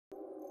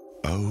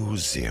Oh,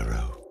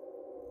 zero.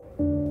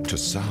 To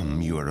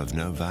some, you are of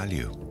no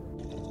value.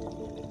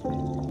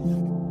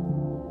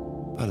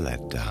 A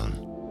letdown.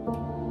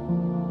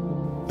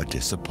 A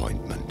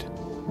disappointment.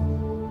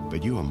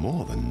 But you are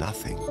more than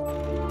nothing.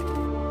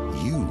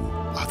 You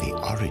are the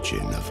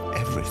origin of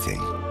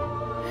everything.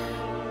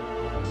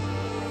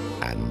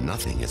 And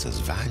nothing is as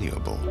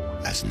valuable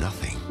as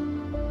nothing.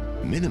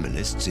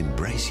 Minimalists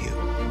embrace you.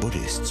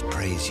 Buddhists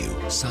praise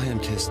you.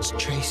 Scientists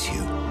chase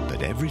you.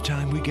 But every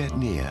time we get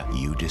near,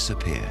 you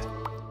disappear.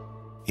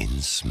 In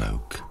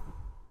smoke.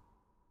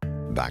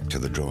 Back to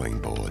the drawing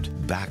board.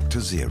 Back to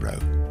zero.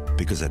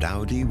 Because at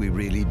Audi, we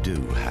really do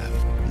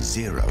have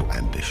zero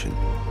ambition.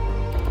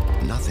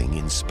 Nothing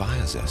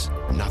inspires us.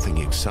 Nothing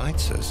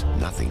excites us.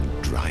 Nothing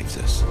drives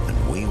us.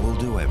 And we will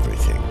do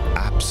everything,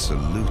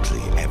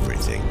 absolutely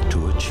everything,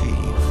 to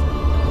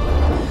achieve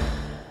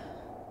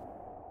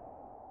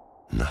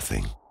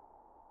nothing.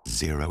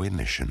 Zero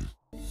emission.